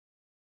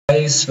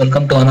Guys,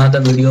 welcome to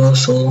another video.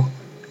 So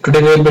today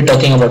we will be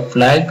talking about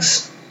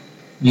flags.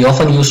 We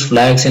often use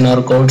flags in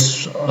our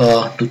codes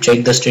to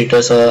check the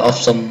status of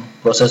some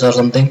process or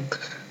something,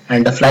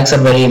 and the flags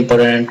are very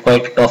important and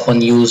quite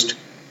often used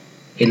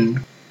in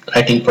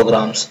writing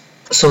programs.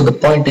 So the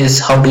point is,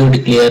 how do you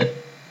declare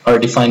or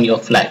define your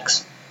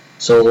flags?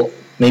 So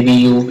maybe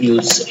you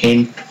use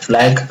int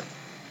flag,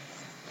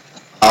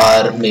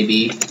 or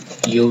maybe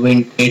you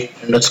int 8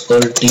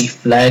 underscore t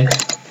flag,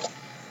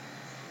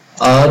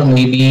 or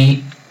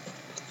maybe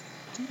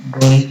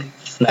gold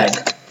flag.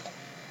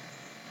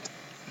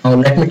 Now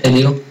let me tell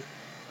you,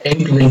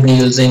 int will be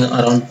using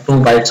around 2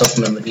 bytes of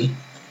memory.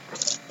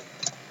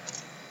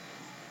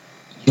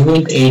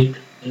 Uint 8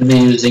 will be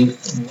using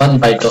 1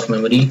 byte of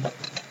memory,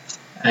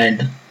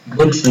 and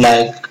bool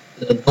flag,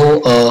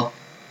 though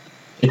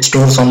it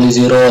stores only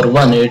 0 or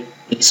 1, it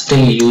will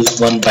still use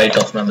 1 byte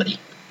of memory.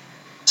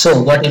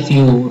 So what if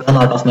you run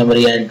out of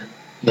memory and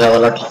you have a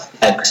lot of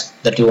flags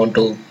that you want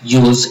to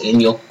use in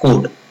your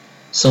code?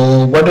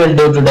 So what we'll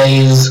do today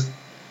is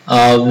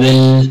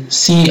we'll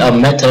see a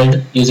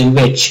method using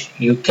which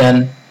you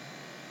can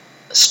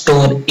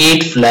store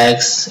 8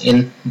 flags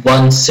in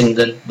one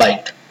single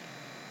byte.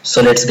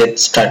 So let's get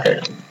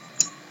started.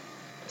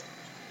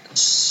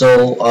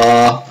 So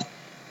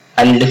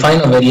I'll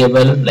define a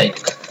variable like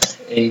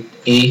int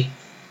a,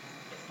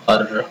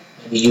 or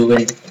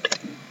uint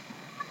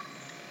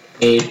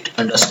 8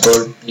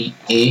 underscore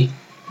ta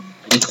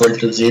equal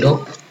to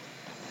 0,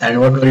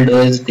 and what we'll do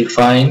is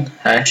define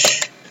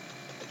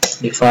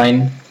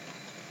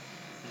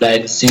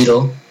flag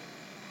 0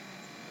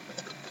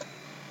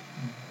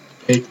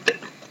 bit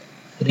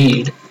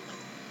read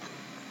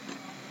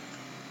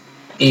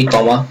a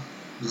comma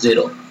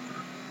 0.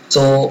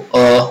 So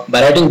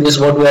by writing this,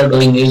 what we are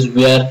doing is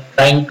we are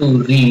trying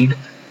to read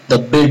the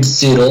bit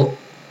 0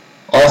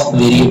 of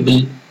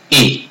variable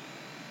a.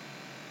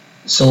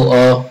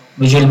 So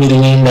which will be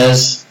renamed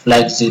as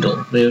flag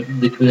 0,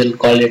 which we will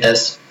call it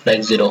as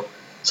flag 0.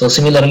 So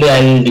similarly,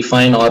 I will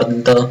define all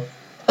the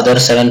other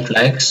 7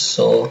 flags.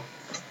 So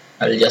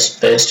I'll just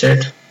paste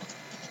it.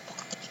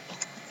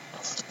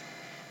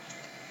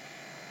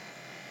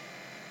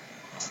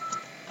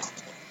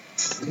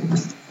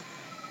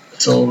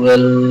 So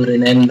we'll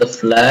rename the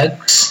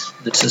flags.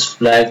 This is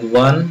flag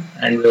 1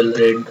 and we'll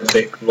read the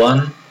bit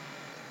 1.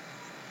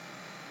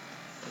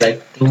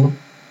 Flag 2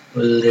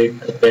 will read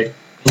the bit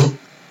 2.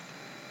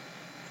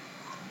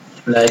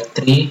 Flag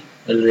 3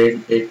 will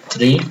read bit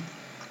 3.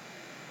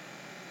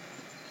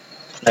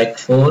 Flag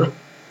 4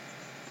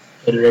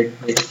 will read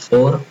bit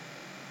 4.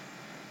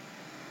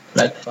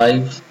 Flag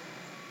 5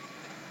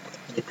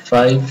 bit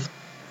 5.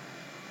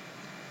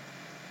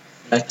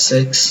 Flag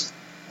 6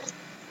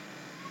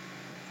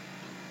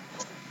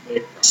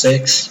 bit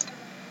 6.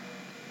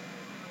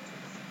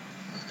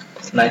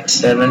 Flag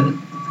 7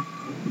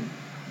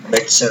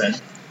 bit 7.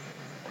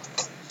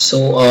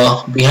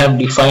 So we have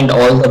defined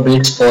all the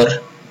bits for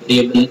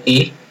variable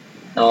a.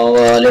 Now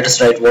let us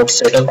write void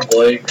setup,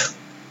 void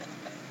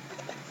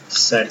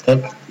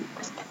setup,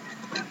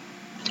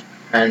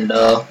 and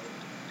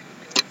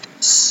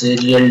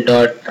serial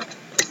dot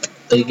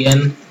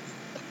begin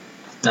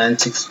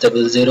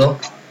 9600.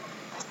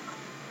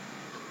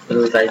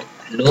 We'll write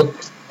loop,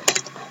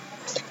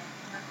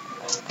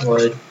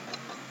 void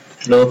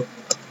loop.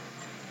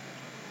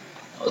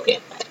 Okay,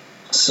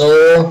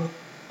 so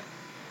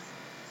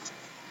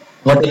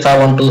what if I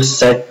want to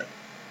set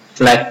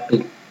flag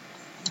 2?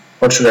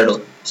 What should I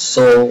do?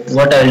 So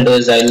what I'll do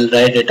is I'll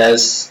write it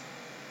as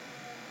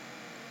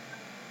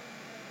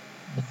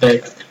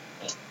bit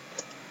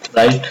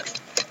write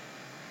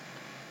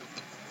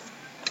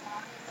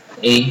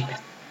a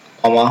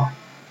comma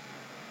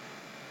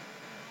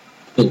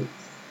 2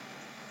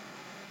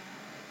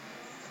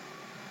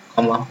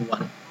 comma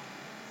 1,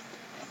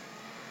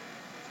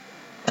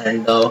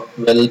 and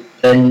we'll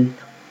print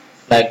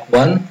flag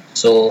 1.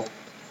 So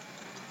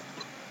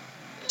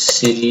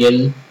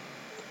serial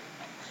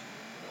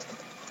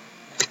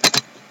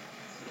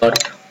dot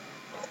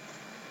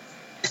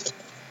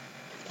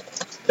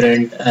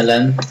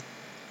println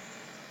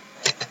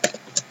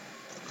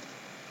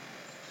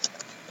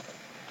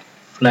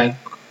flag,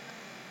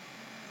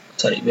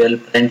 we'll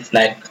print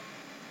flag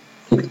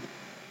 2.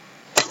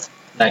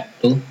 Flag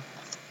 2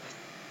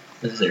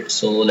 this is it.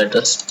 So let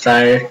us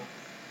try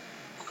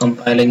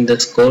compiling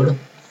this code.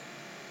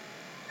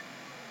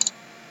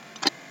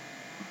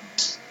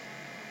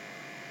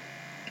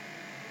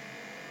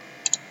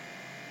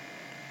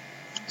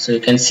 So you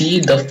can see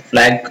the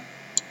flag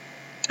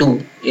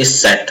 2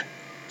 is set.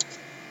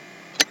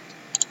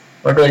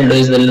 What we'll do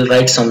is we'll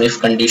write some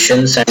if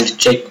conditions and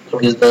check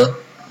what is the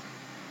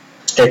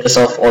status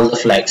of all the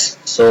flags.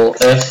 So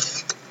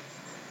if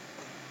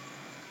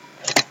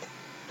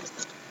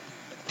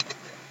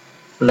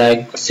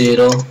flag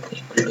 0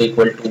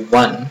 equal to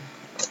 1,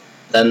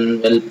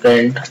 then we'll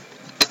print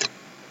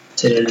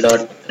serial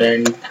dot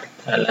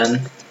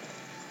println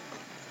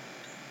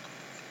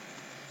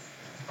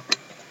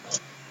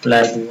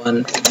flag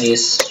 1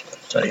 is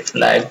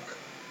flag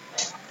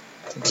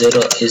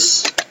 0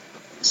 is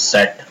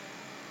set.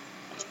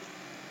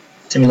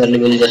 Similarly,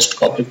 we'll just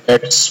copy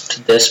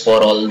paste this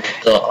for all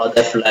the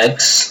other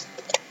flags.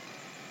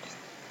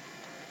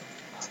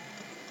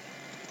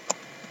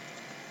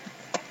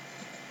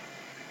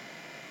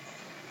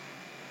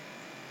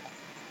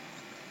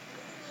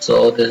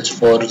 So this is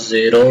for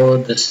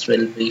 0, this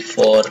will be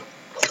for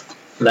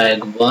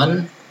flag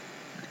 1.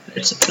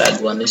 Let's say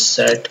flag 1 is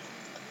set.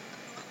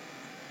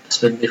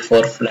 This will be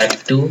for flag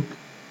 2,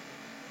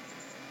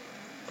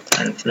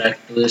 and flag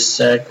 2 is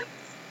set.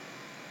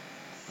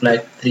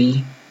 Flag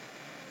 3,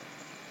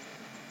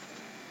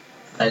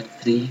 flag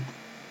 3,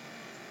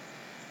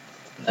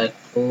 flag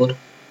 4,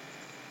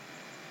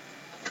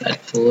 flag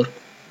 4,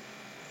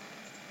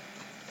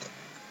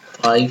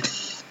 5,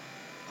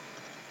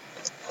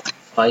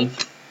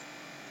 5,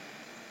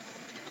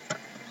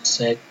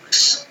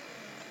 6,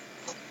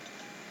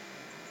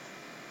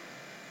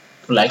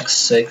 flag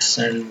 6,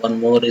 and one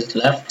more is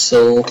left,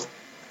 so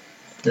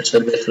this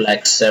will be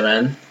flag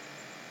 7,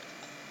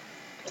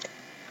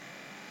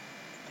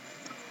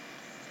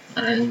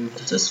 and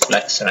this is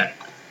flag 7.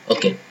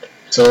 Okay,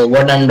 so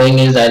what I'm doing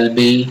is I'll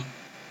be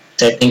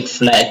setting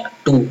flag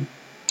 2.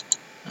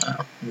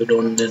 We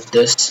don't need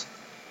this,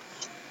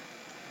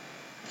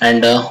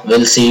 and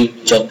we'll see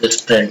which of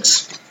this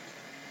prints.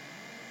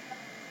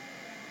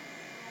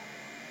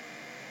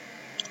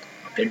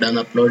 Okay, done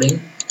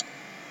uploading.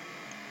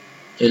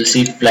 You'll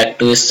see flag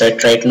 2 is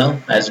set right now.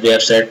 As we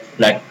have said,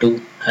 flag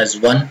 2 has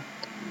 1.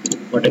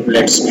 But if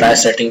let's try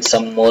setting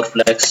some more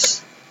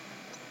flags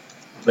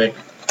with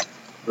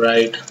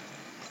right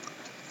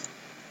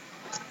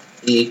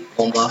a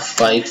comma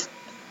 5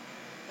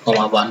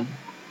 comma 1.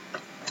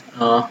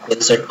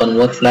 We'll set one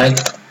more flag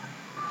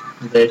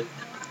with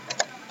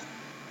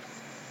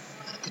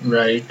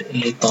right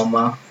a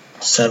comma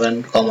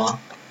 7 comma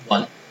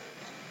 1.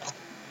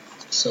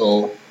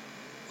 So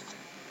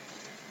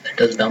let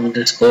us dump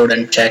this code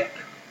and check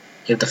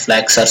if the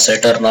flags are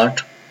set or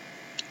not.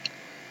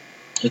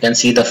 You can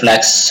see the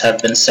flags have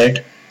been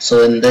set.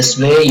 So in this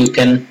way you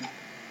can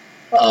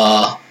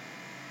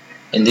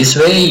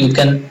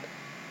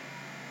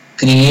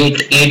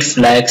create 8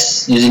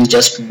 flags using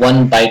just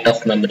 1 byte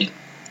of memory.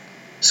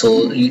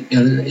 So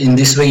in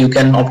this way you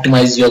can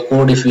optimize your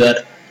code if you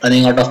are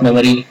running out of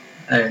memory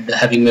and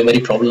having memory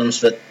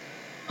problems with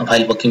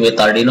while working with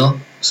Arduino.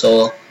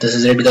 So this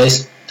is it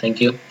guys. Thank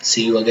you.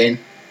 See you again.